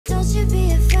Don't you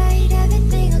be afraid,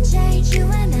 everything will change. You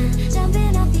and I,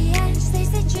 jumping off the edge. They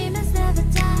say dreamers never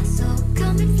die. So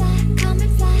come and fly, come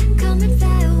and fly, come and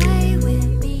fly away with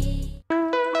me.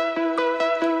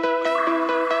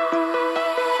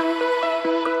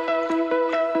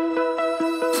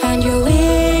 Find your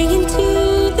way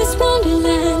into this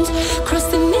wonderland. Cross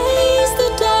the maze,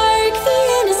 the dark, the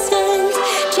innocent.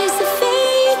 Chase the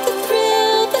faith, the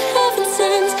thrill, the heaven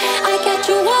sent. I got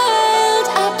you wild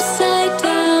upside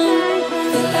down.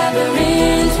 The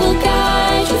labyrinth will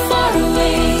guide you far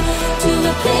away to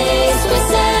a place where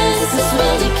senses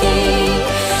will decay.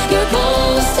 Your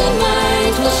ghost and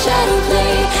mind will shadow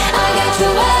play. I got you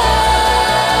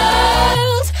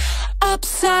wild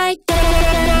upside down.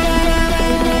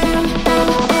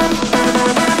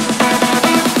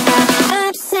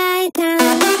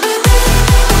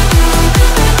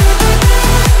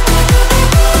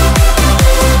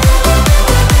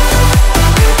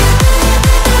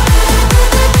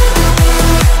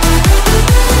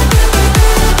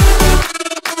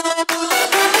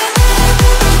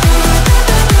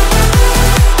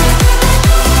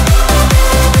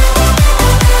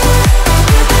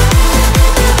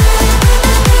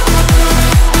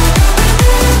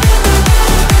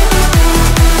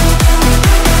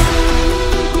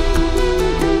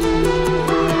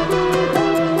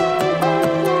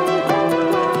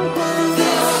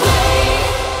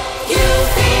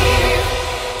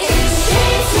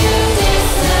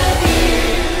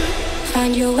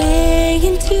 Find your way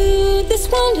into this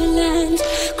wonderland.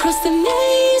 Cross the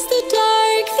maze, the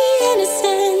dark, the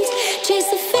innocent. Chase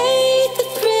the faith, the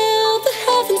thrill, the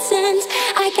heaven sent.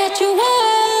 I got you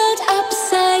wild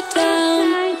upside down.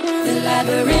 The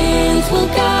labyrinth will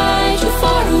guide you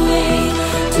far away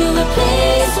to a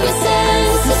place where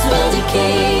senses will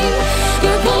decay.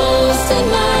 Your ghost and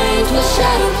mind will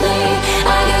shadow play. I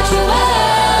got you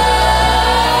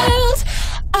wild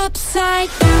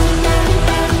upside down.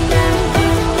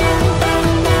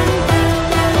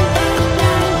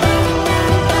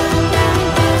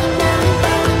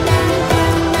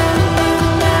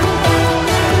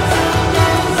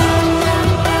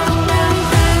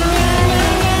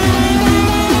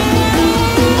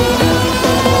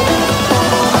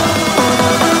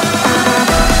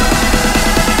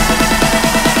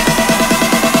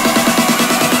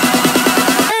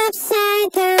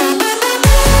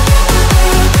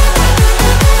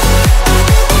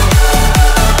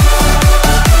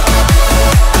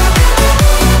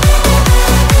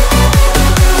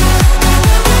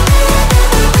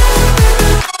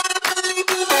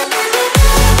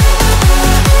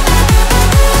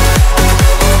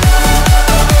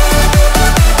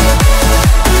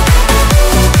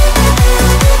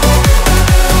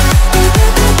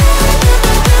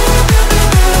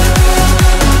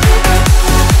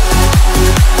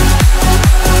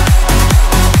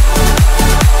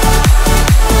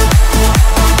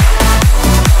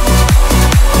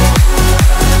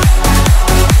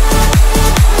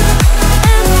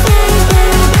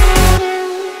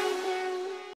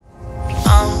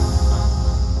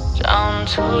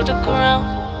 To the ground,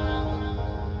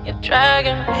 you're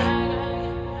dragging me.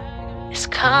 It's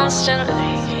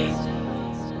constantly.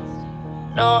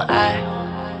 No, I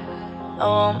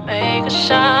won't make a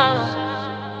sound.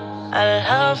 I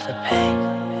love the pain.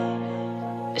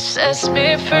 It sets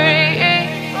me free.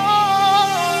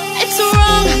 It's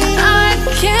wrong, I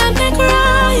can't make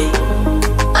right.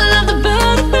 I love the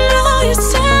burden below you.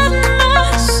 Tell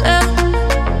myself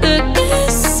that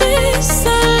this is the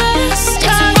last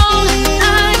time.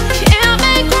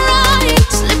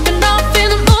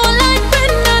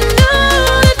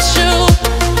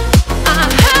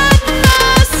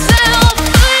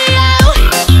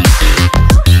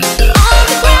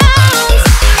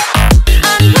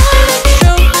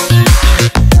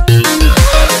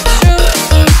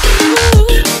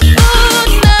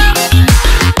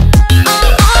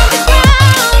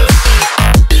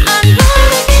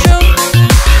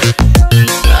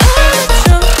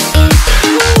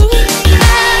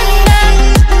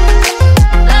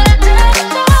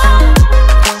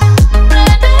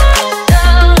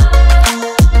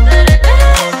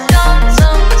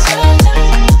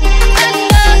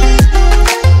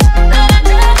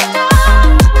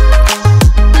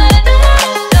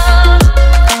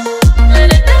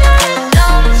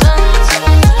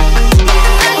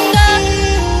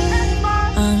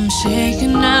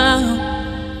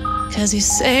 Cause you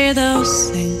say those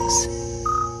things,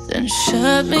 then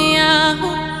shut me out.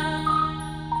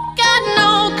 Got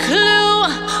no clue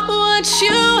what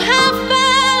you have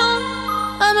found.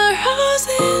 I'm a rose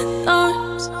in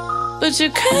thorns, but you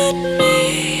cut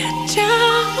me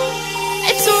down.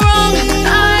 It's wrong, I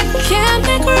can't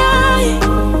make right.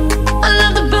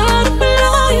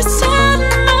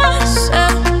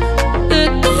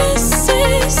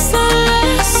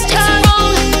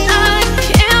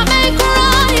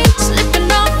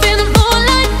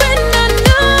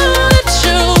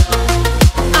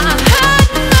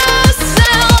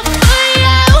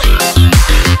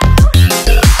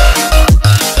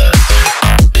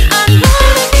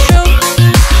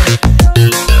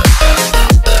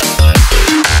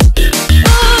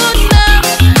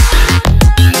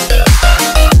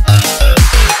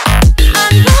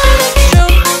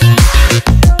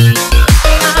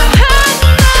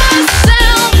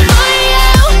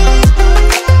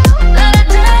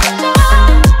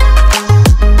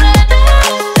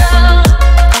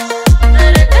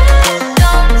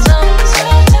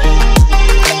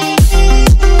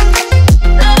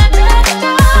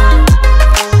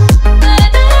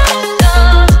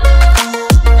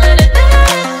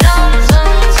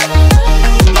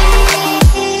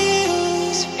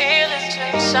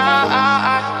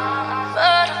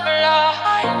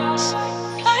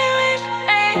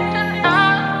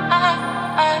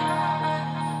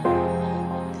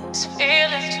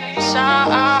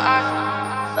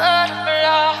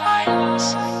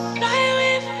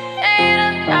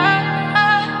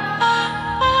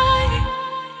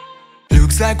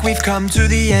 like we've come to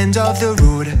the end of the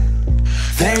road.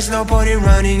 There's no point in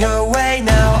running away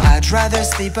now. I'd rather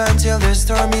sleep until the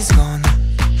storm is gone.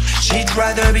 She'd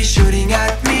rather be shooting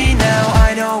at me now.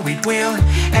 I know it will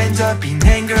end up in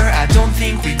anger. I don't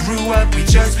think we grew up, we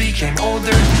just became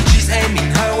older. She's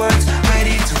aiming her words,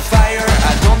 ready to fire.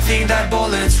 I don't think that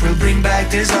bullets will bring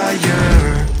back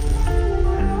desire.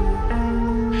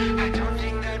 I don't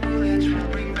think that bullets will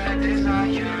bring back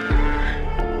desire.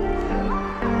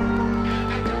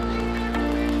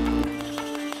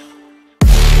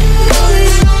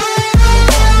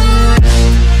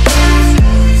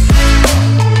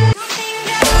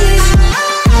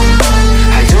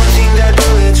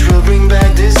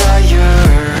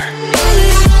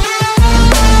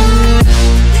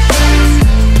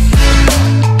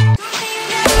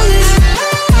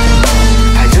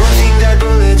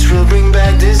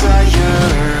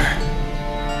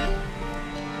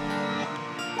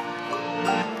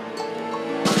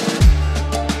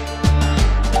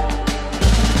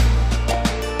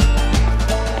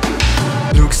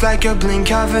 Like a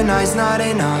blink of an eye's not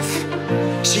enough.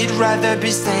 She'd rather be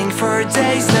staying for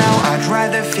days now. I'd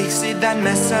rather fix it than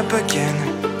mess up again.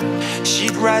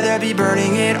 She'd rather be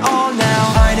burning it all now.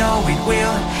 I know it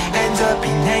will end up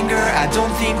in anger. I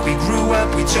don't think we grew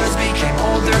up, we just became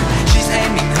older. She's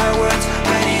aiming her words,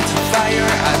 ready to fire.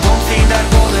 I don't think that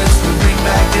bullets will bring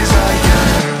back desire.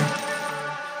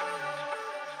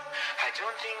 I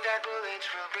don't think that bullets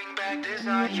will bring back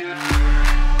desire.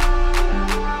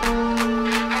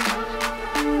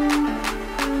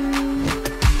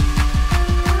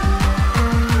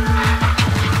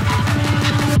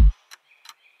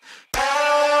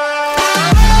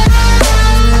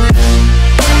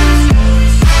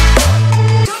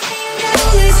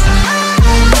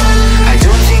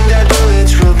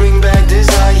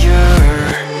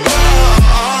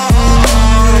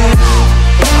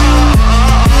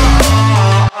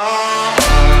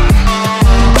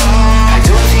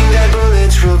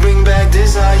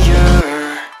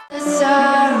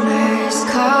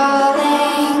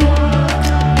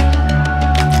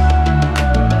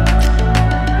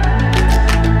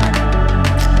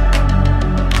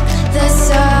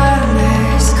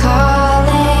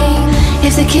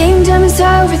 If the kingdom is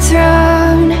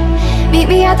overthrown, meet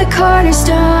me at the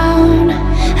cornerstone.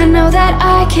 I know that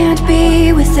I can't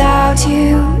be without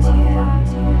you.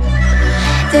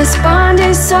 This bond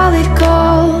is solid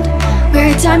gold.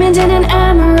 We're a diamond and an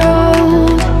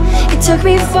emerald. It took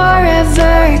me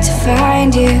forever to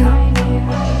find you.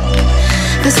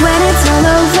 'Cause when it's all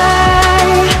over,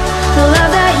 the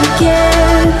love that you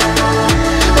give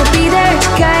will be there to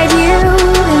guide you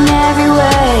in every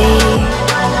way.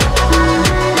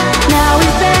 Now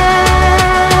we've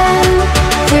been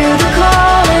through the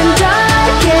cold and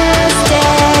darkest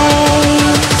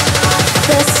days.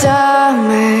 The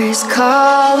summer's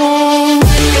calling.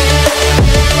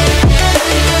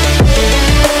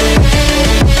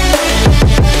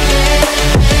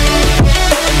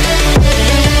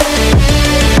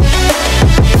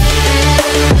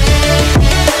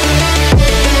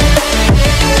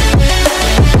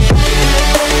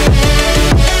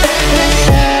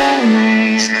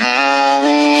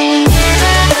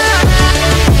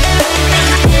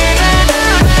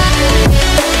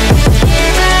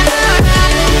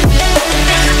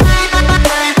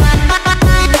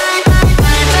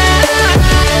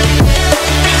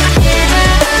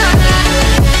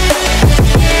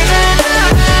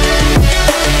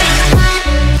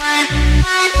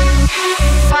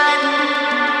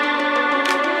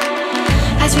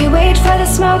 As we wait for the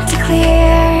smoke to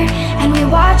clear and we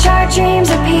watch our dreams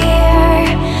appear,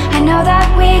 I know that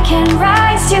we can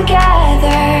rise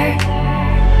together.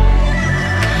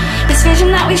 This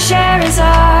vision that we share is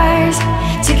ours.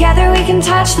 Together we can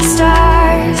touch the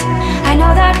stars. I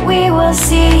know that we will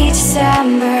see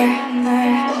December.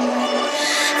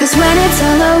 'Cause when it's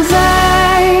all over,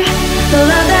 the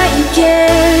love that you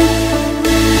give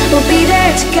will be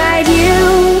there to guide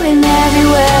you in